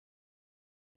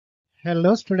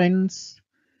Hello students,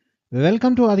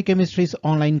 welcome to Aditya Chemistry's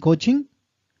online coaching.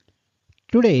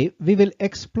 Today we will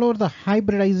explore the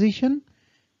hybridization,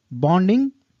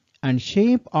 bonding and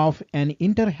shape of an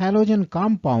interhalogen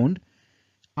compound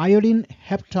iodine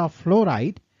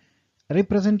heptafluoride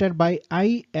represented by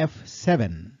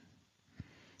IF7.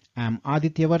 I am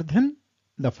Aditya Vardhan,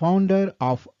 the founder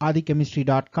of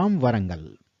adichemistry.com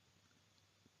Warangal.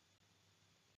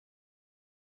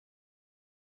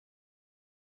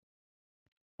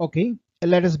 Okay,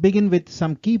 let us begin with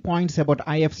some key points about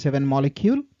IF7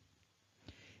 molecule.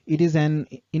 It is an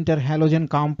interhalogen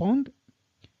compound.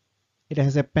 It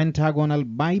has a pentagonal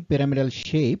bipyramidal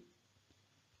shape,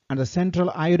 and the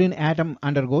central iodine atom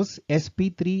undergoes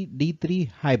sp3d3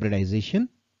 hybridization.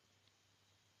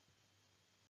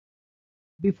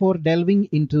 Before delving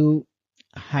into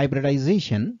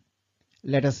hybridization,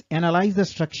 let us analyze the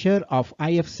structure of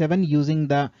IF7 using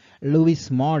the Lewis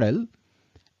model.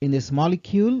 In this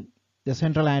molecule, the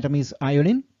central atom is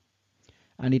iodine,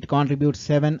 and it contributes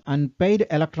 7 unpaired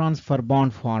electrons for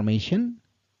bond formation,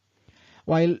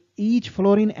 while each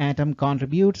fluorine atom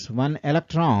contributes 1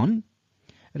 electron,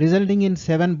 resulting in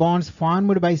 7 bonds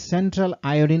formed by central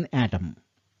iodine atom.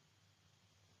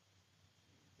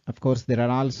 Of course, there are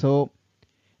also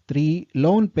 3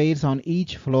 lone pairs on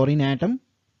each fluorine atom.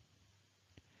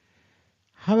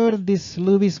 However, this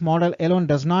Lewis model alone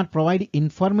does not provide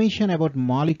information about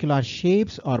molecular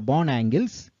shapes or bond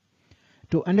angles.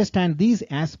 To understand these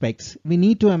aspects, we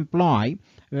need to employ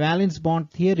valence bond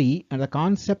theory and the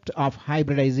concept of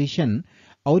hybridization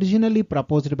originally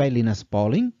proposed by Linus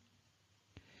Pauling.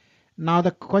 Now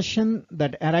the question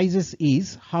that arises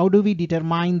is, how do we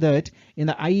determine that in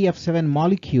the IF7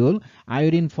 molecule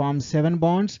iodine forms 7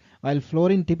 bonds while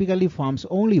fluorine typically forms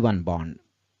only 1 bond?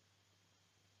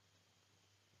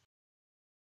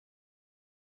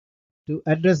 To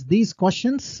address these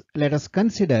questions, let us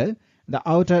consider the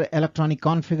outer electronic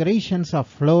configurations of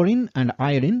fluorine and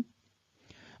iodine.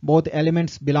 Both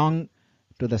elements belong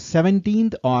to the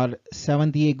 17th or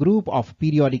 7th A group of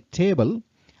periodic table.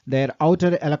 Their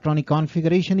outer electronic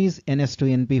configuration is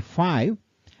ns2np5,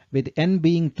 with n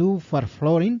being 2 for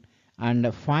fluorine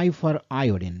and 5 for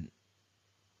iodine.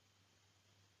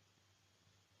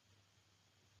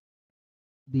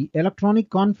 The electronic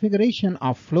configuration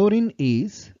of fluorine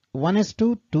is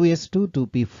 1s2, 2s2,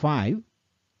 2p5.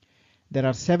 There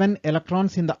are 7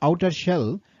 electrons in the outer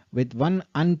shell with 1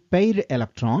 unpaired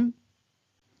electron.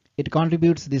 It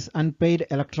contributes this unpaired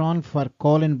electron for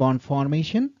covalent bond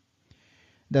formation.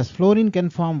 Thus, fluorine can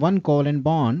form 1 covalent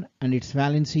bond and its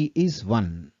valency is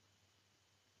 1.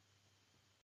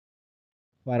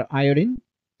 For iodine,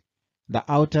 the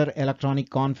outer electronic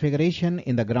configuration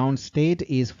in the ground state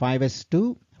is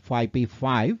 5s2,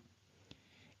 5p5.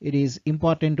 It is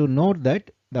important to note that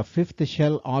the 5th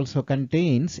shell also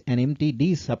contains an empty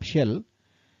d subshell.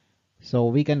 So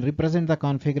we can represent the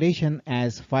configuration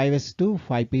as 5s2,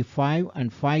 5p5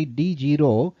 and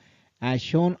 5d0 as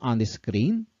shown on the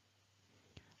screen.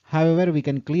 However, we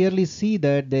can clearly see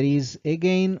that there is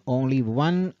again only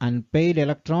 1 unpaired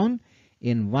electron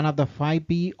in one of the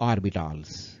 5p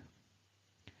orbitals.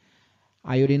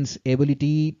 Iodine's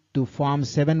ability to form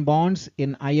 7 bonds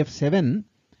in IF7,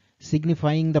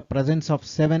 signifying the presence of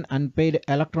 7 unpaired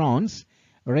electrons,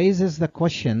 raises the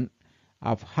question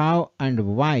of how and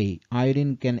why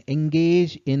iodine can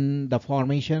engage in the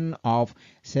formation of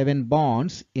 7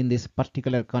 bonds in this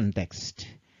particular context.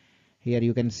 Here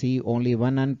you can see only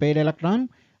 1 unpaired electron,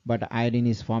 but iodine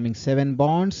is forming 7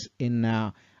 bonds in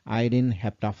iodine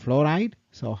heptafluoride.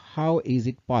 So how is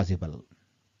it possible?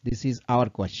 This is our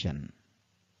question.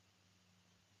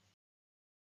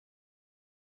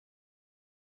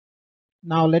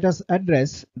 Now let us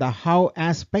address the how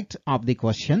aspect of the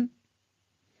question.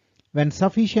 When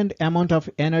sufficient amount of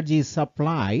energy is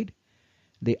supplied,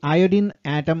 the iodine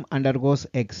atom undergoes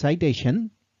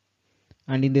excitation,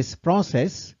 and in this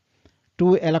process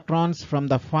 2 electrons from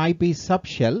the 5p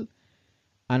subshell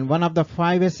and one of the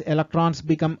 5s electrons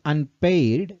become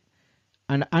unpaired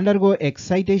and undergo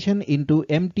excitation into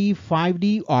empty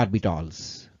 5d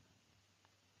orbitals.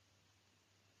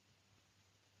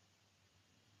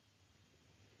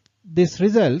 This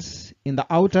results in the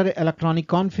outer electronic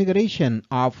configuration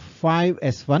of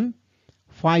 5s1,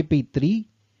 5p3,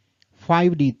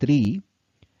 5d3,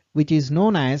 which is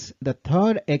known as the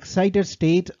third excited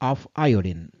state of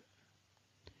iodine.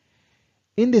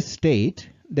 In this state,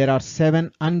 there are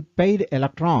 7 unpaired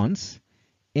electrons,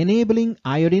 enabling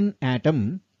iodine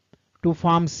atom to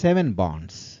form 7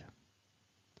 bonds.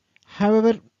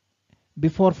 However,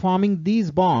 before forming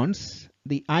these bonds,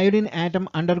 the iodine atom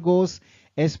undergoes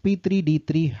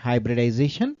sp3d3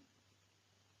 hybridization.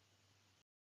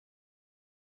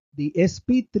 The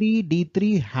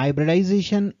sp3d3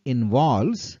 hybridization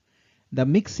involves the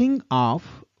mixing of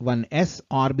one s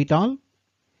orbital,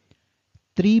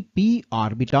 3 p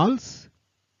orbitals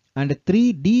and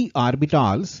 3 d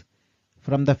orbitals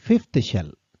from the fifth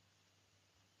shell.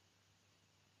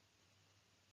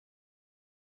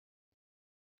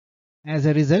 As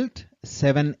a result,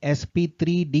 7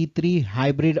 sp3d3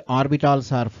 hybrid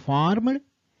orbitals are formed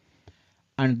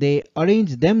and they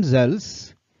arrange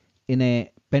themselves in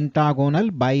a pentagonal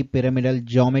bipyramidal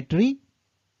geometry.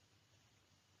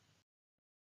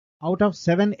 Out of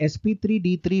 7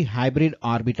 sp3d3 hybrid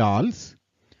orbitals,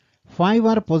 5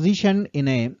 are positioned in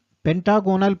a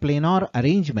pentagonal planar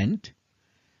arrangement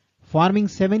forming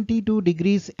 72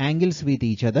 degrees angles with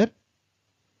each other.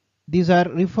 These are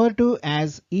referred to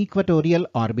as equatorial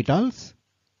orbitals.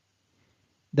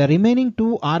 The remaining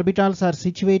 2 orbitals are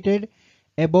situated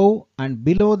above and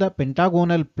below the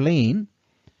pentagonal plane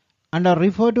and are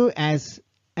referred to as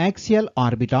axial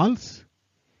orbitals,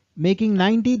 making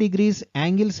 90 degrees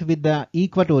angles with the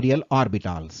equatorial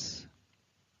orbitals.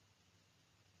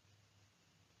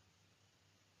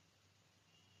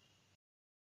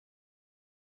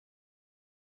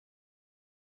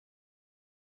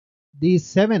 These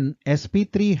 7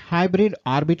 sp3 hybrid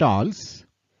orbitals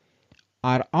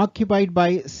are occupied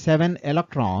by 7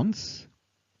 electrons,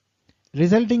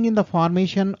 resulting in the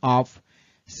formation of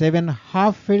 7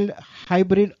 half-filled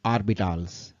hybrid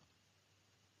orbitals.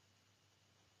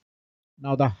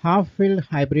 Now the half-filled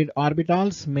hybrid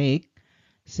orbitals make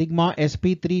sigma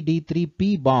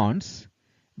sp3d3p bonds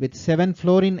with 7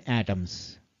 fluorine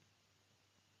atoms.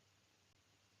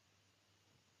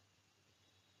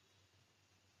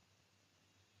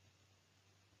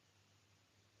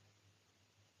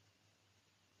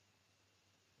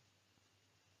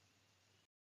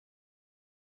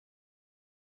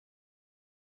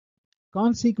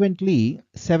 Consequently,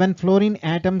 7 fluorine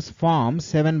atoms form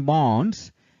 7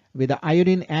 bonds with the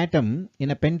iodine atom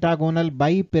in a pentagonal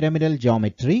bipyramidal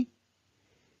geometry.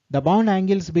 The bond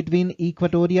angles between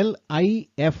equatorial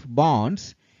IF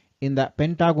bonds in the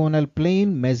pentagonal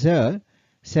plane measure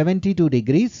 72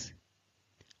 degrees,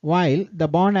 while the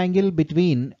bond angle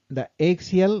between the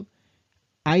axial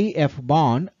IF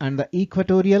bond and the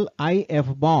equatorial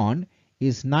IF bond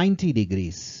is 90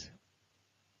 degrees.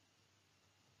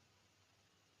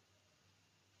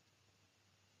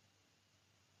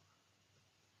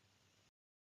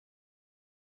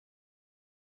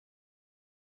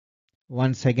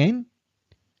 Once again,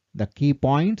 the key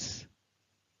points: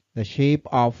 the shape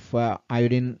of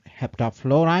iodine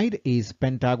heptafluoride is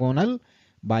pentagonal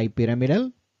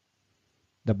bipyramidal.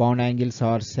 The bond angles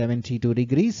are 72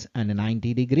 degrees and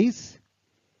 90 degrees.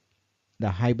 The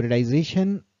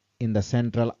hybridization in the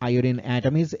central iodine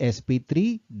atom is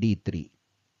sp3d3.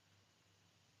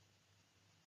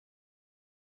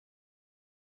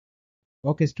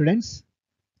 Okay students,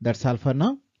 that's all for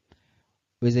now.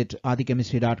 Visit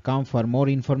adichemistry.com for more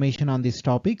information on this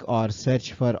topic or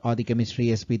search for Adichemistry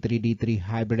sp3d3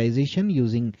 hybridization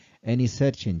using any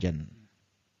search engine.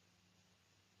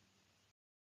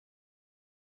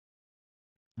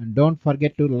 And don't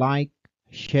forget to like,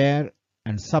 share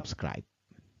and subscribe.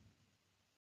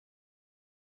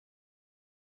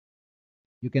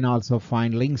 You can also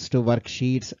find links to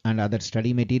worksheets and other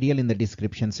study material in the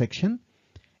description section.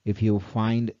 If you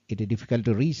find it difficult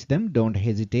to reach them, don't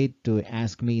hesitate to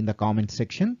ask me in the comment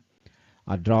section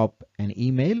or drop an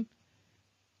email.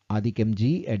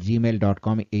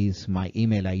 adichemjee@gmail.com is my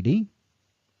email ID.